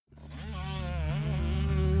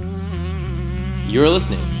You're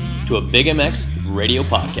listening to a Big MX radio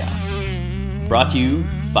podcast, brought to you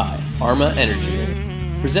by Arma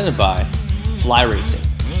Energy, presented by Fly Racing,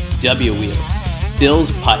 W Wheels,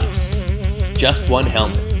 Bill's Pipes, Just One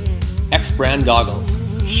Helmets, X Brand Goggles,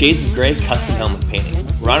 Shades of Grey Custom Helmet Painting,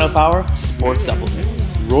 Rhino Power Sports Supplements,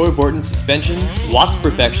 Roy Borton Suspension, Watts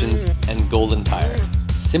Perfections, and Golden Tire.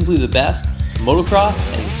 Simply the best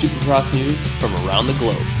motocross and supercross news from around the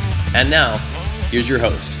globe. And now, here's your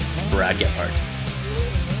host, Brad Gephardt.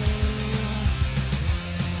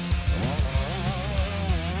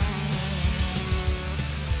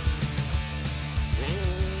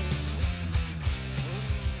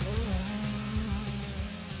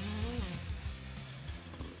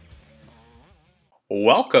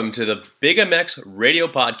 Welcome to the Big MX radio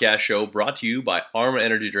podcast show brought to you by Arma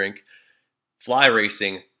Energy Drink, Fly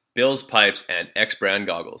Racing, Bill's Pipes, and X Brand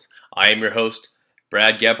Goggles. I am your host,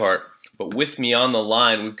 Brad Gephardt, but with me on the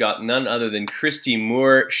line, we've got none other than Christy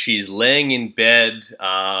Moore. She's laying in bed,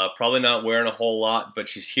 probably not wearing a whole lot, but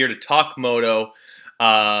she's here to talk moto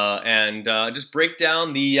and just break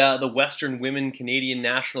down the Western Women Canadian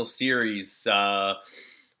National Series.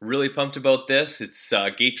 Really pumped about this. It's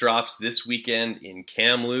gate drops this weekend in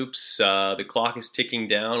Kamloops. The clock is ticking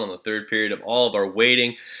down on the third period of all of our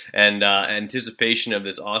waiting and anticipation of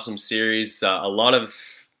this awesome series. A lot of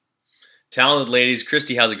talented ladies.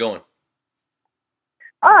 Christy, how's it going?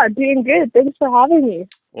 Doing good. Thanks for having me.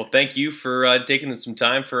 Well, thank you for taking some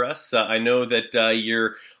time for us. I know that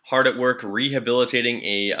you're hard at work rehabilitating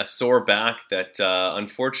a sore back that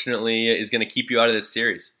unfortunately is going to keep you out of this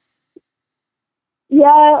series. Yeah,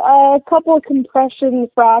 a couple of compression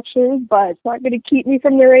fractures, but it's not going to keep me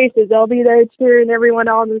from the races. I'll be there cheering everyone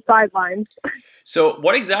on the sidelines. So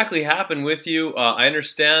what exactly happened with you? I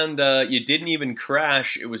understand you didn't even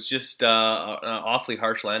crash. It was just an awfully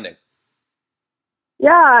harsh landing.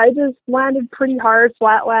 Yeah, I just landed pretty hard,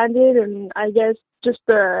 flat landed, and I guess just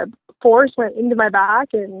the force went into my back,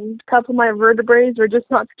 and a couple of my vertebrae were just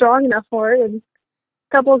not strong enough for it, and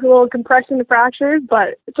couple of little compression fractures,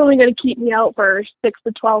 but it's only going to keep me out for 6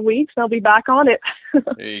 to 12 weeks. I'll be back on it.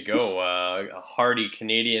 There you go. A hardy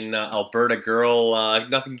Canadian Alberta girl.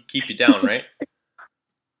 Nothing can keep you down, right?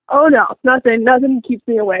 Oh, no. Nothing keeps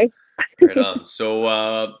me away. Right on. So,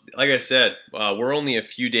 like I said, we're only a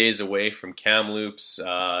few days away from Kamloops.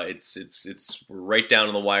 It's right down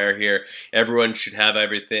to the wire here. Everyone should have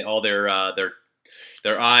everything, all their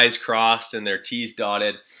I's crossed and their T's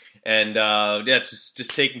dotted. And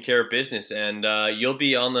just taking care of business, and you'll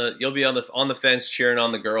be on the fence cheering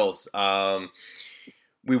on the girls.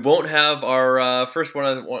 We won't have our first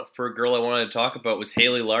one for a girl I wanted to talk about was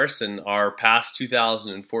Haley Larson, our past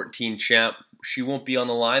 2014 champ. She won't be on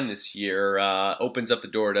the line this year. Opens up the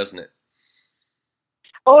door, doesn't it?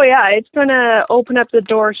 Oh yeah, it's gonna open up the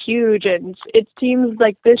door huge, and it seems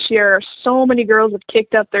like this year so many girls have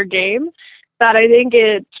kicked up their game that I think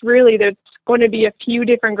there's going to be a few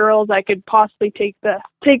different girls that could possibly take the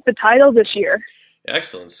title this year.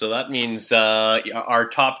 Excellent. So that means our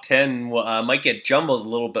top 10 might get jumbled a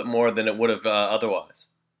little bit more than it would have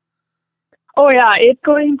otherwise. Oh yeah, it's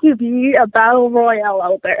going to be a battle royale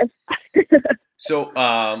out there. So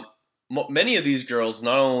many of these girls,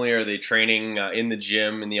 not only are they training in the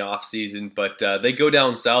gym in the off season, but they go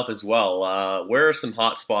down south as well. Where are some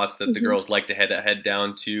hot spots that the girls like to head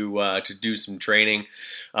down to do some training?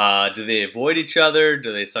 Do they avoid each other?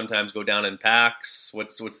 Do they sometimes go down in packs?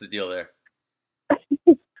 What's the deal there?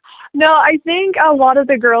 No, I think a lot of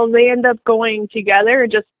the girls, they end up going together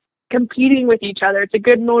and just competing with each other. It's a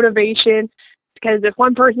good motivation because if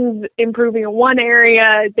one person's improving in one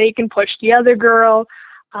area, they can push the other girl.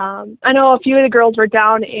 I know a few of the girls were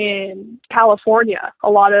down in California. A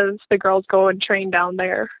lot of the girls go and train down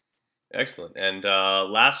there. Excellent. And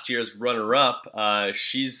last year's runner-up,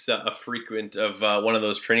 she's a frequent of one of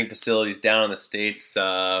those training facilities down in the States.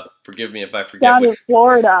 Forgive me if I forget. Down in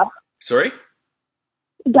Florida. Sorry?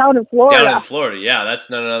 Down in Florida. Down in Florida, yeah.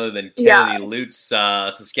 That's none other than Kennedy Lutz,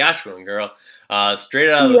 Saskatchewan girl.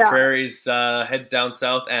 Straight out of the prairies, heads down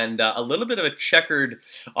south, and a little bit of a checkered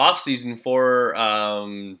off-season for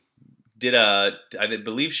I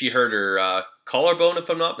believe she hurt her collarbone, if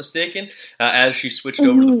I'm not mistaken, as she switched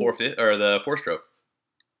over to the four-stroke.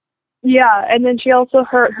 Yeah, and then she also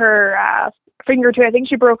hurt her finger too. I think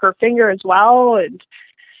she broke her finger as well. And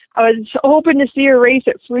I was hoping to see her race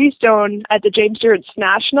at Freestone at the James Stewart's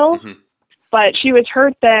National, but she was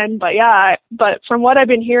hurt then. But from what I've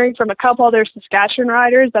been hearing from a couple other Saskatchewan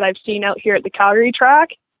riders that I've seen out here at the Calgary track,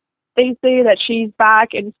 they say that she's back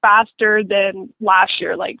and faster than last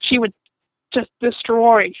year. Like she would just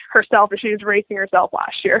destroy herself as she was racing herself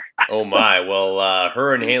last year. Oh my! Well,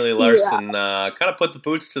 her and Haley Larson kind of put the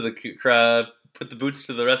boots to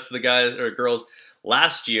the rest of the guys or girls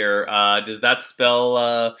last year. Does that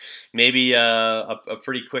spell maybe a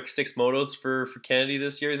pretty quick 6 motos for Kennedy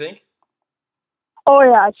this year, you think? Oh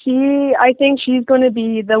yeah, I think she's going to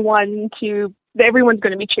be the one everyone's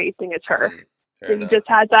going to be chasing. It's her. She just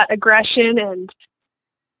has that aggression, and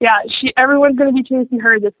yeah, everyone's going to be chasing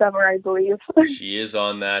her this summer, I believe. She is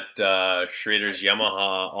on that Schrader's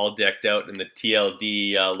Yamaha, all decked out in the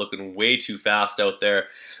TLD, looking way too fast out there.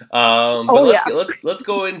 Let's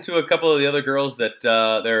go into a couple of the other girls that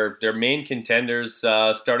they're main contenders,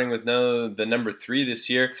 starting with the number 3 this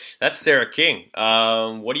year. That's Sarah King.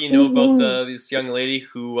 What do you know about this young lady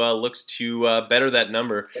who looks to better that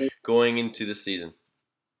number going into this season?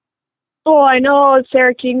 Oh, I know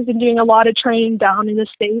Sarah King's been doing a lot of training down in the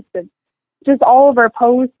States, and just all of her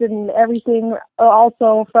posts and everything,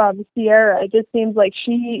 also from Sierra, it just seems like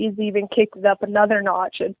she is even kicked it up another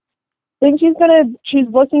notch. And I think she's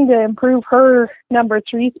looking to improve her number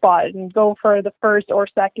 3 spot and go for the 1st or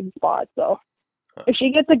 2nd spot. So if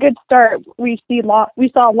she gets a good start, we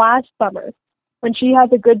saw last summer, when she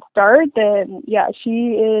has a good start, then yeah, she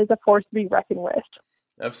is a force to be reckoned with.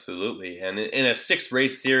 Absolutely. And in a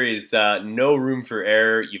 6-race series, no room for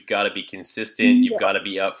error. You've got to be consistent. You've got to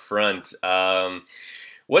be up front.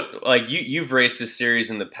 You've raced this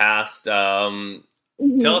series in the past.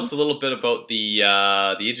 Tell us a little bit about the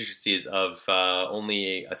intricacies of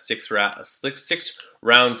only a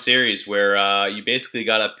 6-round series where you basically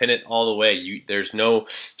got to pin it all the way. There's no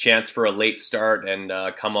chance for a late start and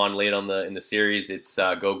come on late in the series. It's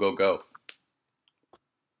go, go, go.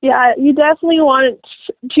 Yeah, you definitely want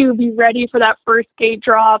to be ready for that first gate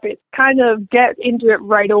drop. It's kind of get into it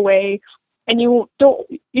right away, and you don't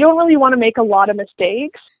really want to make a lot of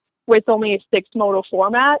mistakes with only a 6-moto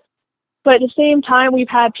format. But at the same time, we've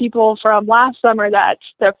had people from last summer that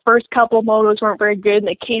the first couple motos weren't very good, and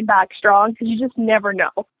they came back strong, because you just never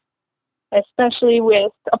know. Especially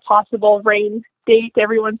with a possible rain date,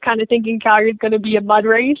 everyone's kind of thinking Calgary's going to be a mud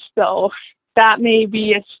race, so that may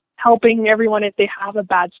be helping everyone if they have a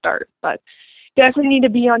bad start. But definitely need to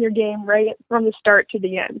be on your game right from the start to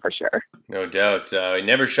the end, for sure. No doubt. We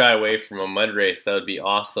never shy away from a mud race. That would be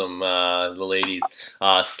awesome. The ladies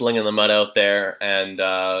slinging the mud out there and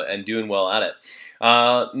doing well at it.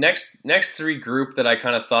 Next 3 group that I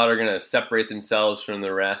kind of thought are going to separate themselves from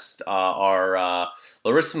the rest are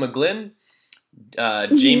Larissa McGlynn,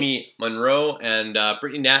 Jamie Monroe, and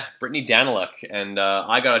Brittany Daniluk. And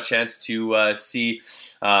I got a chance to see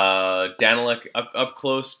Daniluk up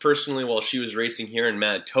close personally while she was racing here in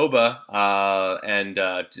Manitoba, and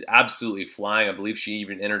absolutely flying. I believe she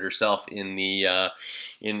even entered herself in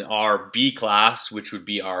our B class, which would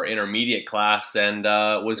be our intermediate class, and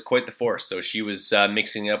was quite the force. So she was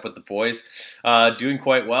mixing up with the boys, doing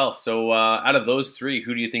quite well. So out of those 3,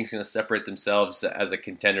 who do you think is going to separate themselves as a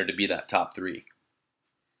contender to be that top 3?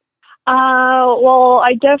 Well,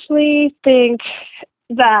 I definitely think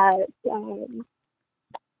that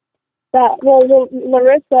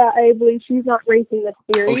Larissa, I believe she's not racing this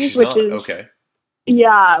series, okay.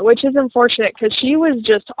 Yeah, which is unfortunate, because she was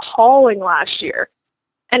just hauling last year,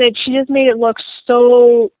 and she just made it look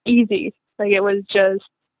so easy. Like it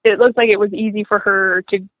looked like it was easy for her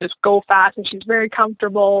to just go fast, and she's very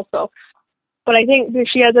comfortable. So, but I think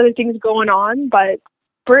she has other things going on. But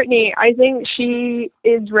Brittany, I think she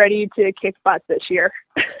is ready to kick butt this year.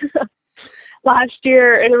 Last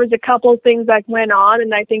year, there was a couple of things that went on,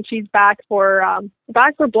 and I think she's back for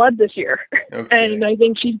blood this year. Okay. And I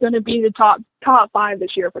think she's going to be the top 5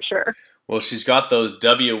 this year for sure. Well, she's got those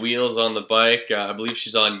W wheels on the bike. I believe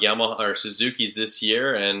she's on Yamaha or Suzuki's this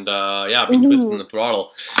year, and been twisting the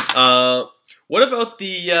throttle. What about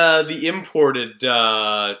the imported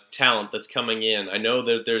talent that's coming in? I know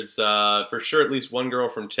that there's for sure at least one girl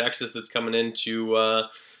from Texas that's coming in to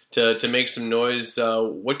make some noise.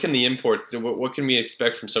 What can we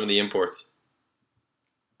expect from some of the imports?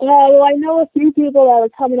 Well, I know a few people that are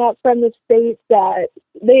coming up from the States that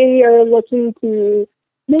they are looking to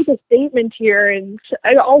make a statement here. And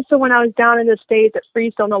also when I was down in the States at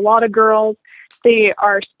Freestone, a lot of girls, they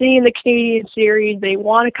are seeing the Canadian series. They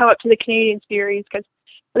want to come up to the Canadian series because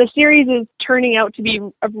the series is turning out to be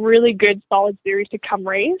a really good, solid series to come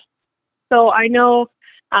race. So I know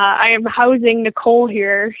I am housing Nicole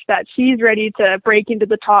here, that she's ready to break into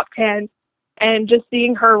the top 10, and just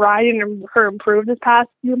seeing her ride and her improve this past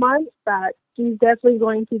few months, that she's definitely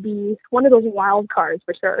going to be one of those wild cards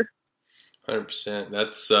for sure. 100%.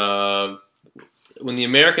 That's when the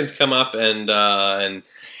Americans come up and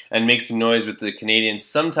make some noise with the Canadians,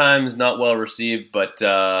 sometimes not well received, but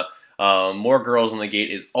more girls on the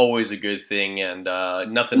gate is always a good thing, and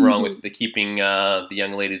nothing wrong with keeping the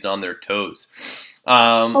young ladies on their toes.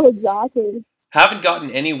 Exactly. Haven't gotten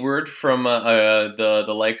any word from the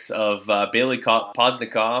likes of Bailey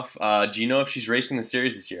Poznikov. Do you know if she's racing the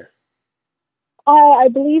series this year? I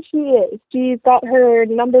believe she is. She's got her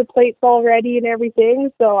number plates all ready and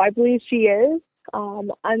everything, so I believe she is.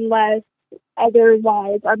 Unless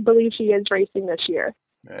otherwise, I believe she is racing this year.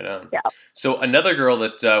 Right on. Yeah. So another girl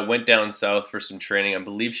that went down south for some training, I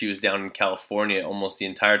believe she was down in California almost the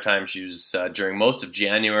entire time. She was during most of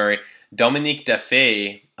January. Dominique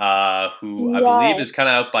Defay, who I believe is kind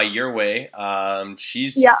of out by your way.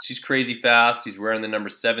 She's crazy fast. She's wearing the number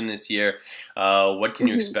 7 this year. What can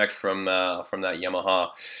you expect from that Yamaha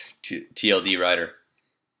TLD rider?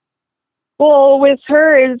 Well, with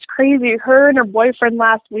her, it's crazy. Her and her boyfriend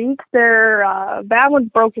last week, their van was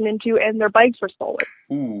broken into and their bikes were stolen.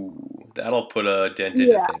 Ooh, that'll put a dent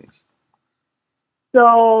into things.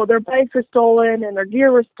 So their bikes were stolen and their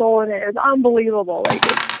gear was stolen. It was unbelievable. Like,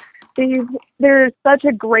 they're such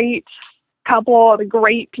a great couple,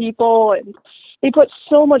 great people, and they put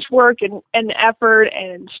so much work and effort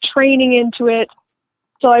and training into it.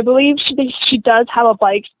 So I believe she does have a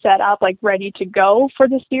bike set up, like, ready to go for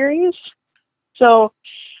the series. So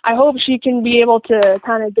I hope she can be able to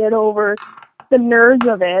kind of get over the nerves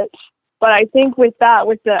of it. But I think with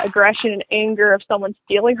the aggression and anger of someone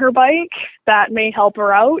stealing her bike, that may help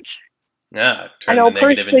her out. Yeah, I know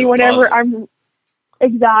personally whenever I'm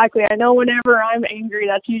angry,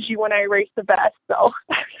 that's usually when I race the best. So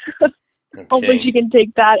hopefully she can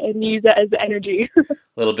take that and use it as energy. A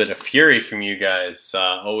little bit of fury from you guys.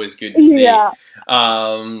 Always good to see. Yeah.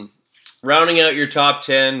 Rounding out your top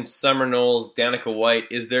 10, Summer Knowles, Danica White,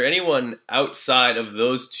 is there anyone outside of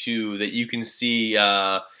those two that you can see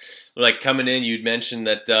coming in? You'd mentioned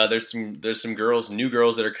that there's some girls, new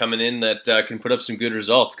girls that are coming in that can put up some good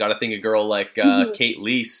results. Got to think a girl like Kate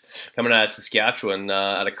Lease coming out of Saskatchewan,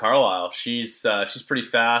 out of Carlisle. She's pretty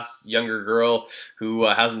fast, younger girl who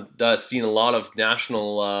hasn't seen a lot of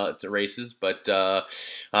national races. But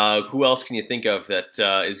who else can you think of that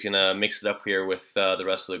is going to mix it up here with the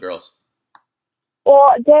rest of the girls?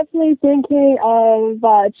 Well, definitely thinking of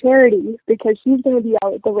Charity, because she's going to be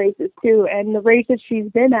out at the races too. And the races she's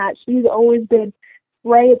been at, she's always been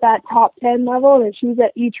right at that top 10 level. And if she's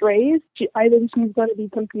at each race, I think she's going to be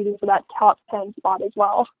competing for that top 10 spot as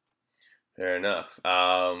well. Fair enough.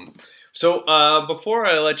 So before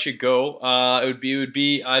I let you go, I'd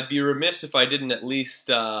be remiss if I didn't at least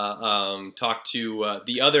talk to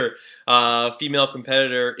the other female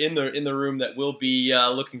competitor in the room that we'll be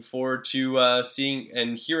looking forward to seeing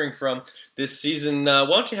and hearing from this season. Why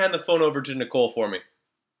don't you hand the phone over to Nicole for me?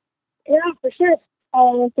 Yeah, for sure.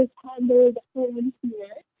 This time there's a here.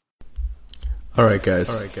 All right, guys.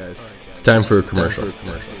 It's time for a commercial.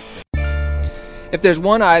 If there's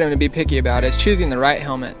one item to be picky about, it's choosing the right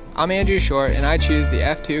helmet. I'm Andrew Short, and I choose the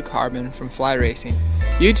F2 Carbon from Fly Racing.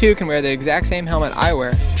 You too can wear the exact same helmet I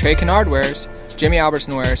wear, Trey Kennard wears, Jimmy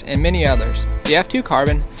Albertson wears, and many others. The F2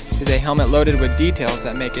 Carbon is a helmet loaded with details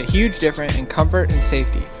that make a huge difference in comfort and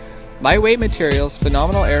safety. Lightweight materials,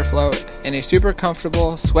 phenomenal airflow, and a super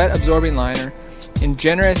comfortable sweat-absorbing liner, and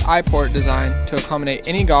generous eye-port design to accommodate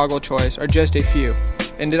any goggle choice are just a few.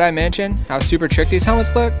 And did I mention how super trick these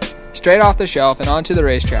helmets look? Straight off the shelf and onto the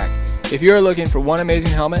racetrack. If you are looking for one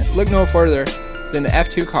amazing helmet, look no further than the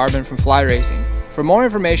F2 Carbon from Fly Racing. For more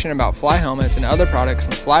information about Fly helmets and other products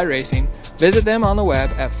from Fly Racing, visit them on the web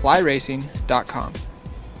at flyracing.com.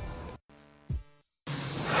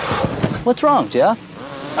 What's wrong, Jeff?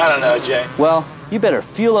 I don't know, Jay. Well, you better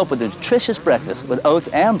fuel up with a nutritious breakfast with Oats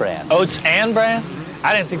and Bran. Oats and Bran?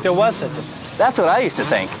 I didn't think there was such a thing. That's what I used to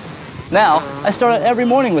think. Now, I start out every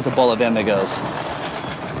morning with a bowl of Emigos.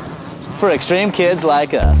 For extreme kids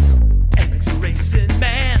like us. Emig's a racing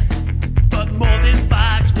man, but more than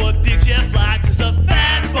bikes, what Big Jeff likes is a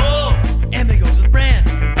fat bull. Emigo's a brand,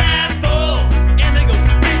 fat bull. Emigo's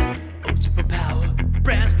a brand, Oats for power,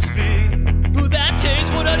 brands for speed. Ooh, that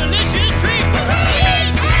tastes, what a delicious treat.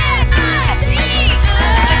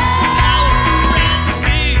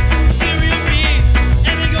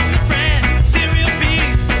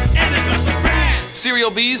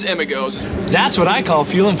 Cereal B's, Emigos. That's what I call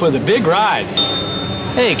fueling for the big ride.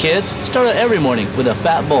 Hey kids, start out every morning with a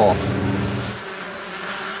fat bowl.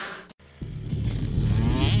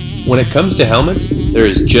 When it comes to helmets, there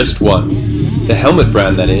is just one. The helmet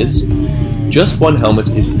brand, that is. Just One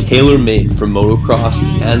Helmets is tailor-made for motocross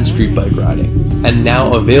and street bike riding, and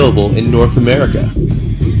now available in North America.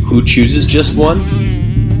 Who chooses just one?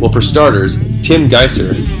 Well, for starters, Tim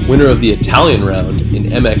Geiser, winner of the Italian round in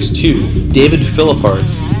MX2, David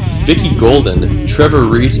Philipparts, Vicky Golden, Trevor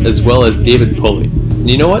Reese, as well as David Pulley. And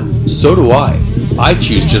you know what? So do I. I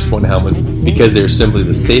choose Just One helmets because they're simply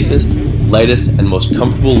the safest, lightest, and most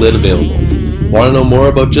comfortable lid available. Want to know more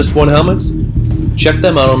about Just One helmets? Check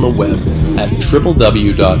them out on the web at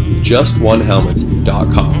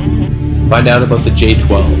www.justonehelmets.com. Find out about the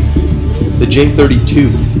J12, the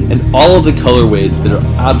J32, and all of the colorways that are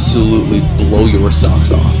absolutely blow your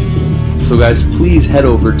socks off. So guys, please head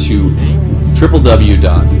over to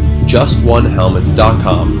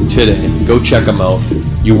www.justonehelmets.com today. Go check them out.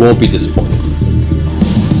 You won't be disappointed.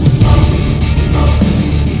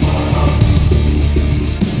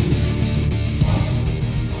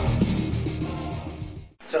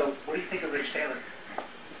 So, what do you think of Rich Taylor?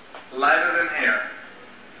 Lighter than air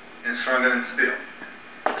and stronger than steel.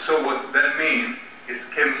 So what that means is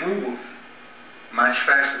can move much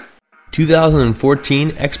faster.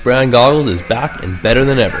 2014 X Brand Goggles is back and better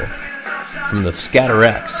than ever. From the Scatter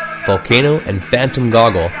X, Volcano, and Phantom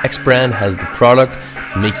Goggle, X Brand has the product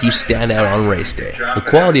to make you stand out on race day. The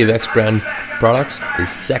quality of X Brand products is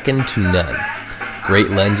second to none. Great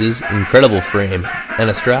lenses, incredible frame, and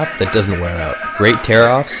a strap that doesn't wear out. Great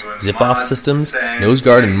tear-offs, zip-off systems, nose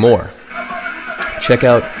guard, and more. Check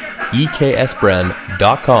out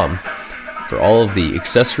eksbrand.com for all of the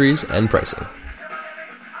accessories and pricing.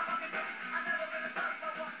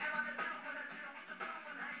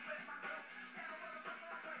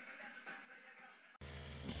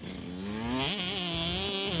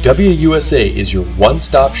 WUSA is your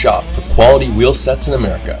one-stop shop for quality wheel sets in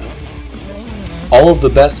America. All of the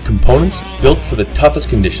best components built for the toughest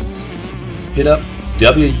conditions. Hit up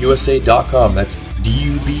WUSA.com, that's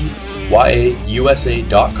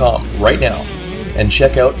DUBYAUSA.com right now, and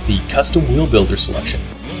check out the custom wheel builder selection.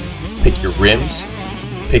 Pick your rims,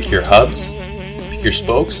 pick your hubs, pick your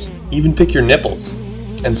spokes, even pick your nipples,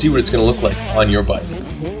 and see what it's going to look like on your bike.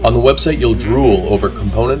 On the website, you'll drool over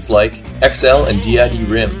components like XL and DID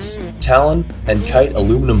rims, Talon and Kite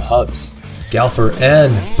aluminum hubs, Galfer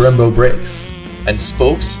and Brembo brakes, and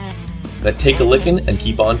spokes that take a licking and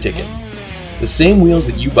keep on ticking. The same wheels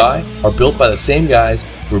that you buy are built by the same guys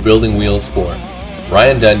who are building wheels for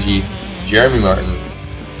Ryan Dungey, Jeremy Martin,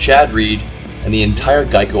 Chad Reed, and the entire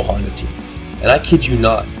Geico Honda team. And I kid you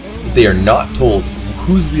not, they are not told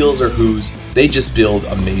whose wheels are whose, they just build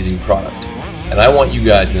amazing product. And I want you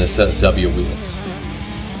guys in a set of W wheels.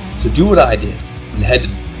 So do what I did and head to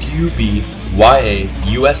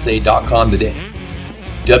DUBYAUSA.com today.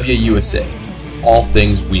 WUSA, all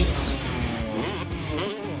things wheels.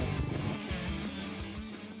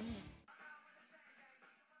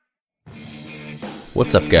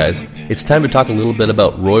 What's up, guys? It's time to talk a little bit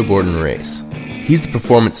about Roy Borden Race. He's the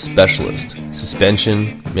performance specialist.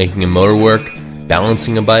 Suspension, making a motor work,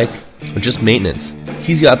 balancing a bike, or just maintenance.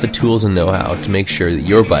 He's got the tools and know-how to make sure that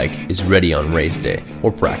your bike is ready on race day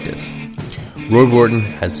or practice. Roy Borden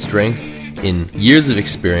has strength in years of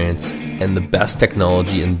experience and the best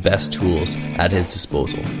technology and best tools at his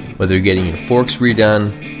disposal. Whether you're getting your forks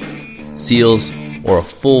redone, seals, or a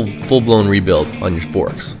full-blown rebuild on your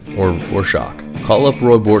forks or shock. Call up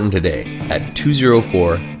Roy Borden today at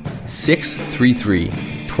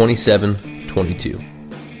 204-633-2722.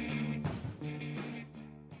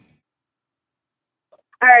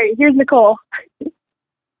 All right, here's Nicole.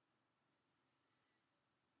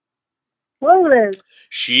 Hello, Liz.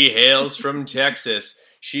 She hails from Texas.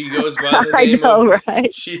 She goes by the I name know, of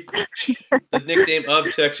right? the nickname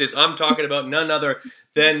of Texas. I'm talking about none other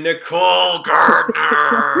than Nicole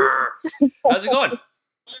Gardner. How's it going?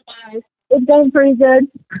 It's going pretty good.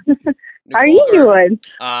 How are you doing?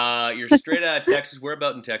 You're straight out of Texas. Where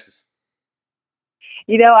about in Texas?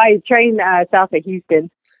 You know, I train south of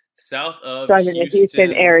Houston. South of So I'm in the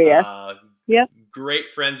Houston area. Yep. Great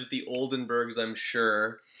friends with the Oldenburgs, I'm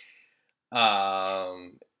sure.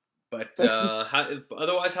 Otherwise,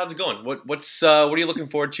 how's it going? What are you looking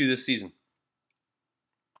forward to this season?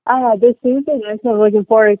 This season, I'm looking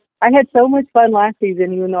forward. I had so much fun last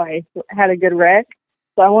season, even though I had a good wreck.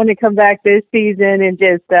 So I want to come back this season and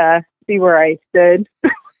just see where I stood.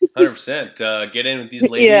 100%. Get in with these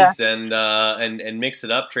ladies and mix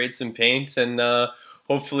it up, trade some paints, and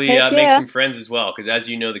hopefully make some friends as well. Because as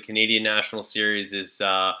you know, the Canadian National Series is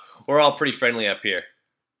we're all pretty friendly up here.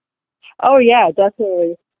 Oh yeah,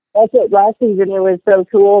 definitely. That's it. Last season, it was so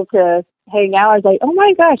cool to hang out. I was like, oh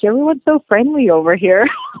my gosh, everyone's so friendly over here.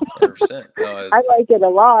 100%. No, I like it a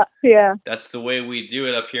lot. Yeah. That's the way we do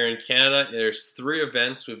it up here in Canada. There's 3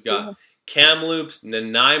 events. We've got Kamloops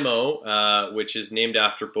Nanaimo, which is named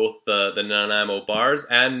after both the Nanaimo bars,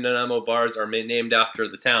 and Nanaimo bars are named after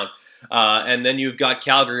the town. And then you've got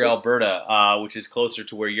Calgary, Alberta, which is closer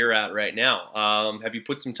to where you're at right now. Have you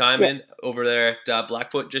put some time in over there at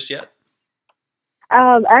Blackfoot just yet?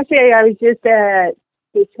 Actually, I was just at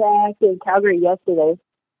the track in Calgary yesterday,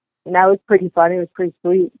 and that was pretty fun. It was pretty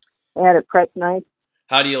sweet. They had it prep night.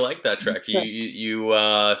 How do you like that track? You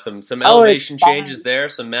some elevation changes there,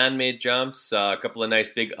 some man-made jumps, a couple of nice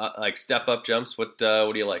big like step-up jumps. What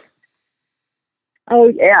do you like? Oh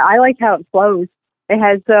yeah, I like how it flows. It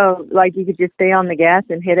has like you could just stay on the gas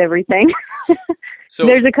and hit everything. So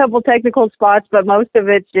there's a couple technical spots, but most of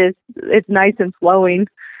it's nice and flowing.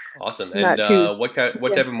 Awesome. And what type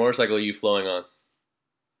of motorcycle are you flowing on?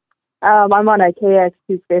 I'm on a KX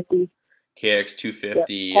 250. KX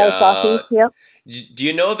 250. Yep. Do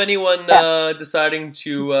you know of anyone deciding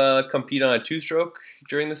to compete on a two-stroke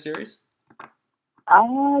during the series?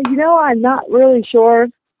 I'm not really sure.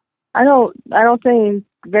 I don't think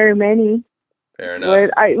very many. Fair enough.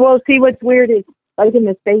 See, what's weird is like in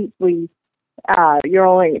the States, you're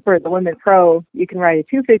only for the women pro, you can ride a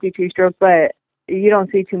 250 two-stroke, but you don't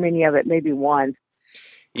see too many of it. Maybe one.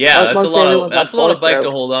 Yeah, that's a lot of bike to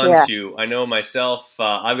hold on to. I know myself.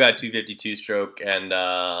 I've got a 252 stroke, and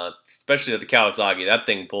especially the Kawasaki, that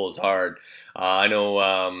thing pulls hard. I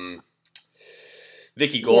know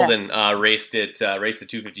Vicky Golden raced a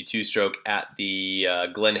 252 stroke at the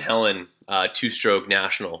Glen Helen two-stroke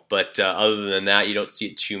national, but other than that, you don't see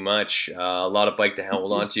it too much. A lot of bike to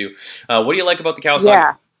hold on to. What do you like about the Kawasaki?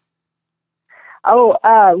 Yeah. Oh,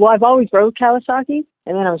 well, I've always rode Kawasaki,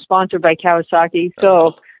 and then I'm sponsored by Kawasaki,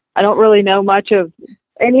 so I don't really know much of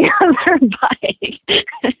any other bike.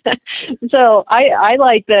 So I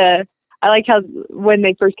like how when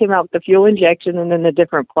they first came out with the fuel injection and then the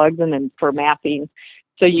different plugs and then for mapping,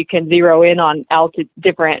 so you can zero in on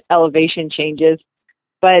different elevation changes.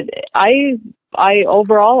 But I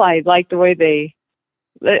overall I like the way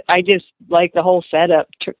I just like the whole setup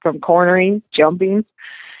from cornering, jumping.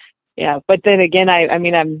 Yeah, but then again, I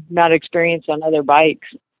mean, I'm not experienced on other bikes.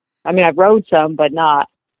 I mean, I've rode some, but not.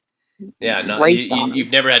 Yeah, you've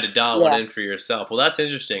never had to dial one in for yourself. Well, that's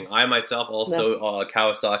interesting. I myself also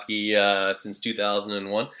Kawasaki since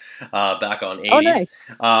 2001, back on 80s. Oh,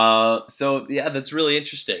 nice. So yeah, that's really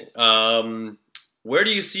interesting. Where do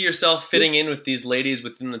you see yourself fitting in with these ladies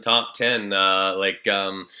within the top 10?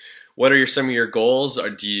 What are some of your goals? Or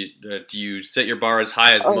do you set your bar as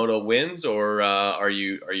high as Moto wins, or are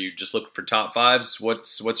you just looking for top fives?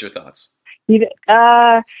 What's your thoughts?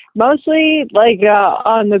 Mostly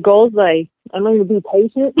on the goals, I'm going to be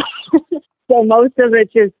patient. So most of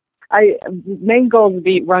it main goal is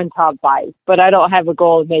to run top five, but I don't have a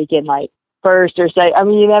goal of making first or second. I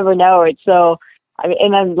mean, you never know it. So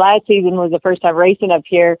and then last season was the first time racing up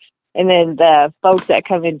here, and then the folks that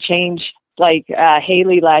come and change.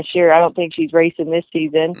 Haley last year, I don't think she's racing this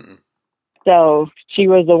season. Mm-hmm. So she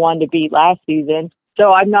was the one to beat last season.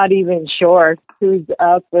 So I'm not even sure who's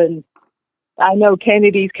up. And I know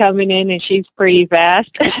Kennedy's coming in and she's pretty fast.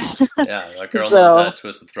 Yeah, that girl knows that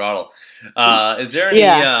twist the throttle. Is there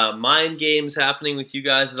any mind games happening with you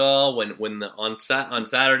guys at all on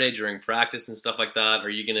Saturday during practice and stuff like that? Are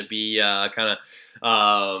you going to be kind of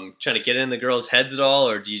trying to get in the girls' heads at all,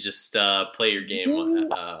 or do you just play your game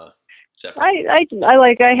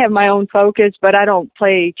I have my own focus, but I don't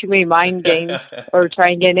play too many mind games or try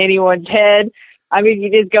and get in anyone's head. I mean,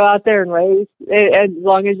 you just go out there and race. As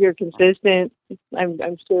long as you're consistent,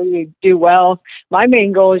 I'm sure you do well. My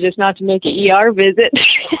main goal is just not to make an ER visit.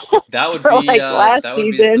 That would be last that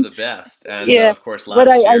would season. Be for the best. And of course, last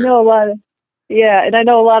year. I know a lot of and I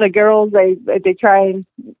know a lot of girls. They try and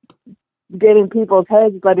get in people's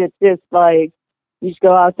heads, but it's just you just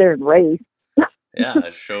go out there and race. Yeah,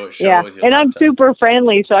 show yeah, with your and I'm laptop. super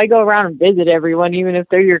friendly, so I go around and visit everyone, even if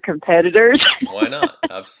they're your competitors. Why not?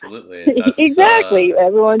 Absolutely. That's, exactly.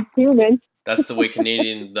 Everyone's human. That's the way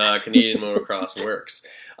Canadian motocross works.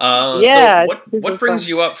 Yeah. So what brings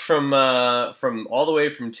you up from all the way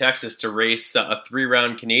from Texas to race a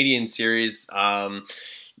 3-round Canadian series?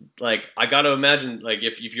 I got to imagine,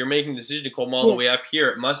 if you're making a decision to come all the way up here,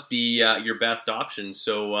 it must be your best option.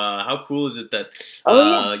 So how cool is it that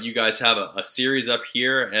you guys have a series up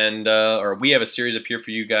here, and or we have a series up here for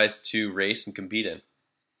you guys to race and compete in?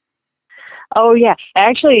 Oh, yeah.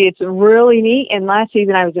 Actually, it's really neat. And last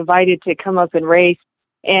season, I was invited to come up and race.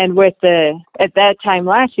 And at that time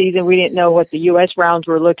last season, we didn't know what the U.S. rounds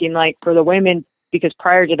were looking like for the women, because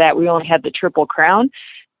prior to that, we only had the Triple Crown.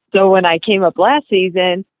 So when I came up last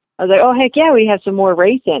season, I was like, oh, heck yeah, we have some more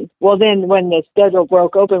racing. Well, then when the schedule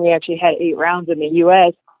broke open, we actually had 8 rounds in the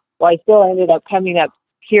U.S. Well, I still ended up coming up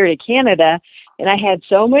here to Canada, and I had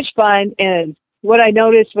so much fun. And what I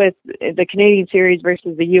noticed with the Canadian series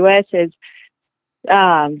versus the U.S. is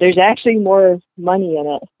there's actually more money in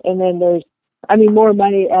it. And then more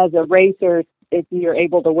money as a racer if you're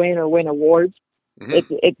able to win or win awards.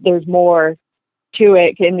 There's more to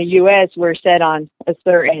it. In the U.S., we're set on a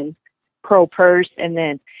certain pro purse, and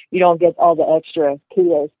then you don't get all the extra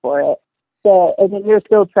kudos for it. So, and then you're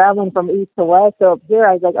still traveling from east to west. So up here,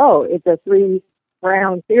 I was like, oh, it's a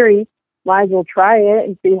 3-round series. Might as well try it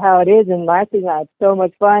and see how it is. And last season, I had so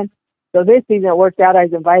much fun. So this season, it worked out. I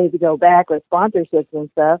was invited to go back with sponsorships and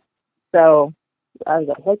stuff. So I was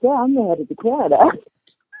like, heck yeah, I'm headed to Canada.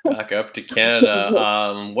 Back up to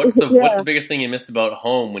Canada. What's the biggest thing you miss about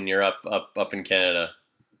home when you're up in Canada?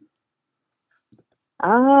 I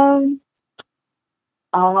don't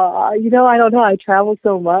know. I travel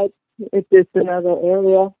so much. It's just another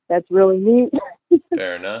area that's really neat.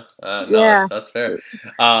 Fair enough. No, that's fair.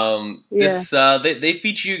 They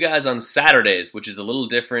feature you guys on Saturdays, which is a little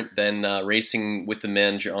different than racing with the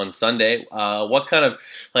men on Sunday. What kind of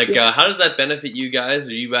how does that benefit you guys?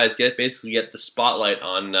 Or you guys get the spotlight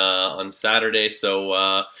on Saturday,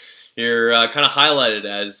 so you're kind of highlighted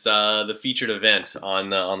as the featured event on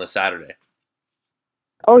the Saturday.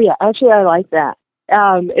 Oh yeah, actually I like that.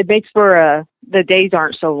 It makes for the days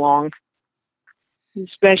aren't so long.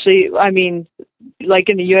 Especially, like in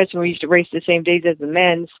the U.S. when we used to race the same days as the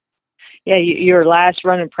men's. Yeah, you're last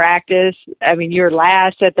run in practice. You're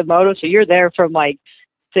last at the moto, so you're there from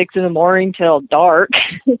 6 a.m. till dark.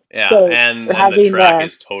 Yeah, so and the track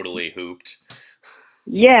is totally hooped.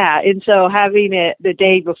 Yeah, and so having it the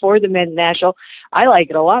day before the men's national, I like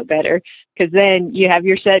it a lot better because then you have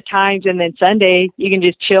your set times, and then Sunday you can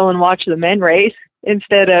just chill and watch the men race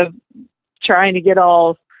instead of trying to get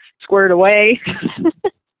all squared away.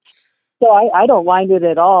 So I don't mind it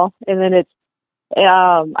at all. And then it's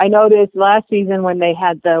I noticed last season when they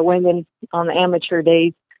had the women on the amateur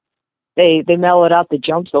days, they mellowed out the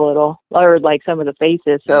jumps a little, or some of the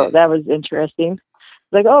faces, so that was interesting.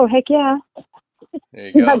 Oh heck yeah. There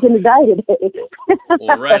you go. I'm not gonna die today.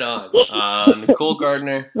 Well, right on. Nicole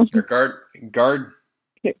Gardner or Goddard.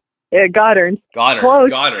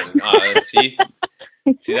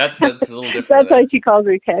 See, that's a little different. That's why she calls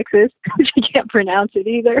her Texas. She can't pronounce it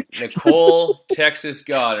either. Nicole Texas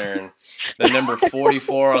Goddard, the number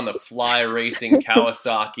 44 on the Fly Racing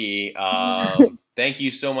Kawasaki. Thank you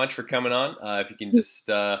so much for coming on. If you can just,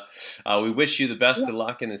 we wish you the best of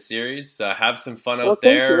luck in the series. Have some fun out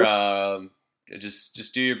there.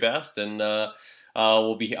 Just do your best, and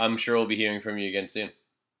I'm sure we'll be hearing from you again soon.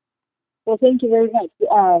 Well, thank you very much. You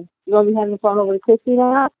want me having fun over with Christy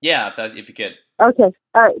now? Yeah, if you could. Okay.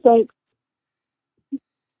 All right. Thanks.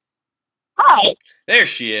 Hi. There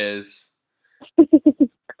she is.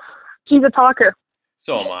 She's a talker.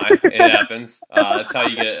 So am I. It happens. That's how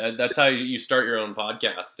you get. That's how you start your own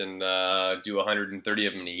podcast and do 130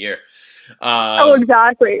 of them in a year.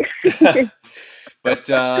 Exactly. But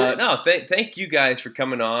thank you guys for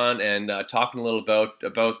coming on and talking a little about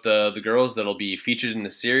the girls that'll be featured in the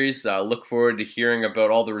series. Look forward to hearing about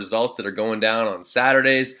all the results that are going down on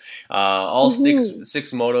Saturdays. All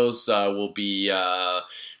six motos will be I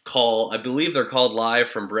believe they're called live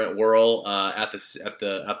from Brent Worrell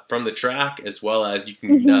from the track, as well as you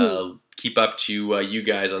can keep up to you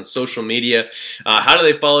guys on social media. How do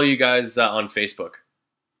they follow you guys on Facebook?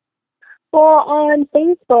 Well, on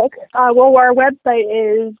Facebook, our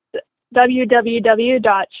website is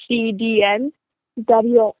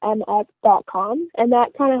www.cdnwmx.com, and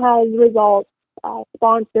that kind of has results,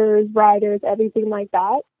 sponsors, riders, everything like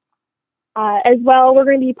that. As well, we're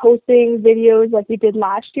going to be posting videos like we did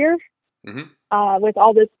last year, with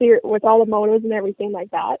all the motos and everything like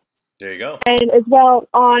that. There you go. And as well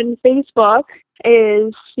on Facebook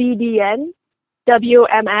is CDNWMX.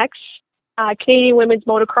 Canadian Women's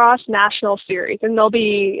Motocross National Series, and there'll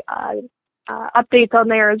be updates on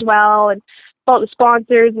there as well, and about the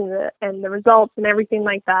sponsors and the results and everything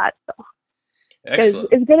like that. So, excellent.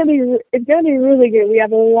 It's gonna be really good. We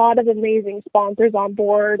have a lot of amazing sponsors on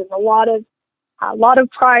board and a lot of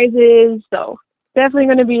prizes. So definitely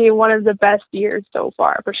going to be one of the best years so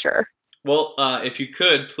far for sure. Well, if you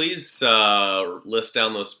could, please list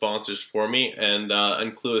down those sponsors for me and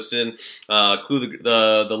clue us in, clue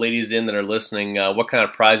the ladies in that are listening, what kind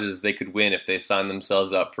of prizes they could win if they sign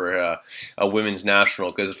themselves up for a women's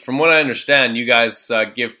national. Because from what I understand, you guys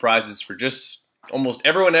give prizes for just almost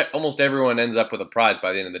everyone. Almost everyone ends up with a prize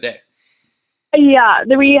by the end of the day. Yeah,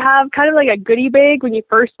 we have kind of like a goodie bag when you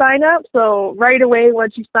first sign up. So right away,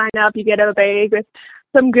 once you sign up, you get a bag with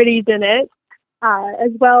some goodies in it.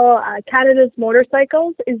 As well, Canada's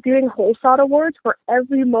Motorcycles is doing hole shot awards for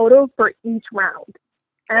every moto for each round.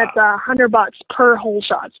 And it's $100 per hole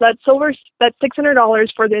shot. So that's $600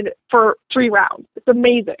 for 3 rounds. It's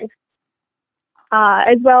amazing.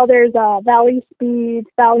 As well, there's Valley Speed,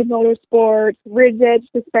 Valley Motorsports, Ridge Edge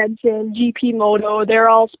Suspension, GP Moto. They're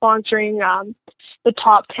all sponsoring the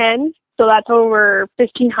top 10. So that's over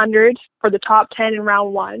 $1,500 for the top 10 in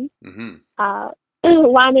round 1. Mm-hmm.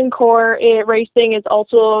 Landon Core Racing is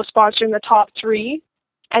also sponsoring the top 3.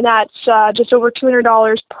 And that's just over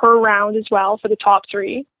 $200 per round as well for the top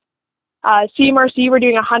 3. CMRC, we're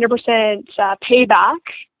doing 100% payback.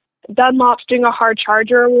 Dunlop's doing a hard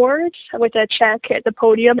charger award with a check at the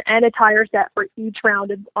podium and a tire set for each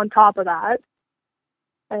round on top of that.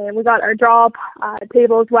 And we got our drop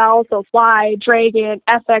table as well. So Fly, Dragon,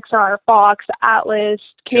 FXR, Fox, Atlas,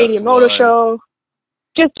 Canadian Motor Show.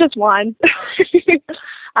 Just one.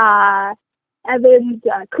 Evans,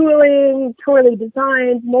 Cooling, Twirly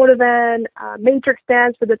Designs, Motivan, Matrix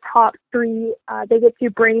stands for the top 3. They get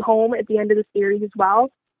to bring home at the end of the series as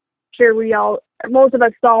well. Sure, most of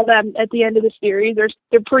us saw them at the end of the series.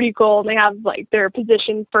 They're pretty cool, and they have like their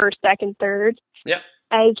position first, second, third. Yeah.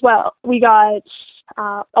 As well, we got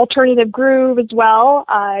Alternative Groove as well.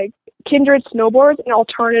 Kindred Snowboards and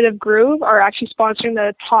Alternative Groove are actually sponsoring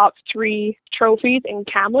the top 3 trophies in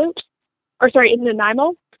Kamloops, in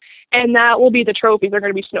Nanaimo. And that will be the trophies. They're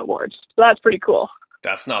going to be snowboards. So that's pretty cool.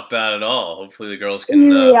 That's not bad at all. Hopefully the girls can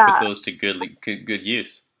put those to good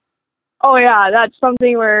use. Oh, yeah. That's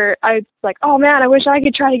something where I was like, oh, man, I wish I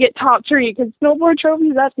could try to get top 3 because snowboard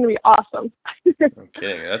trophies, that's going to be awesome. I'm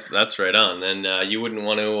kidding. That's right on. And you wouldn't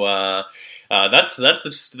want to that's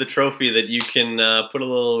the trophy that you can put a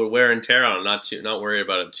little wear and tear on, not worry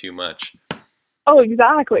about it too much. Oh,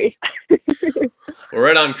 exactly. Well,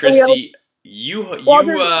 right on, Christy. You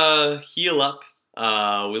heal up.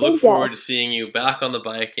 We look forward to seeing you back on the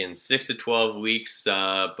bike in 6 to 12 weeks.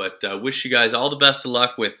 But wish you guys all the best of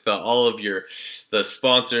luck with all of the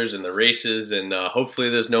sponsors and the races, and hopefully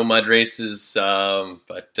there's no mud races.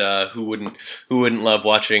 But who wouldn't love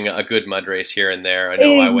watching a good mud race here and there? I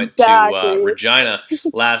know I went to Regina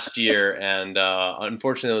last year, and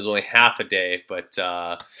unfortunately it was only half a day. But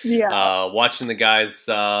watching the guys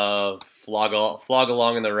flog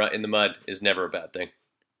along in the mud is never a bad thing.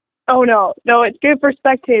 Oh, no, it's good for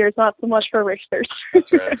spectators, not so much for racers.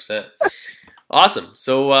 That's right, 100%. Awesome.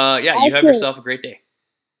 So, you have yourself a great day.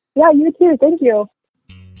 Yeah, you too. Thank you.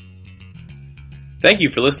 Thank you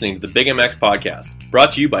for listening to the Big MX Podcast,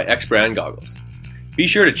 brought to you by X Brand Goggles. Be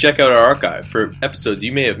sure to check out our archive for episodes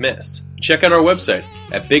you may have missed. Check out our website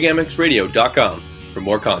at bigmxradio.com for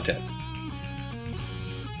more content.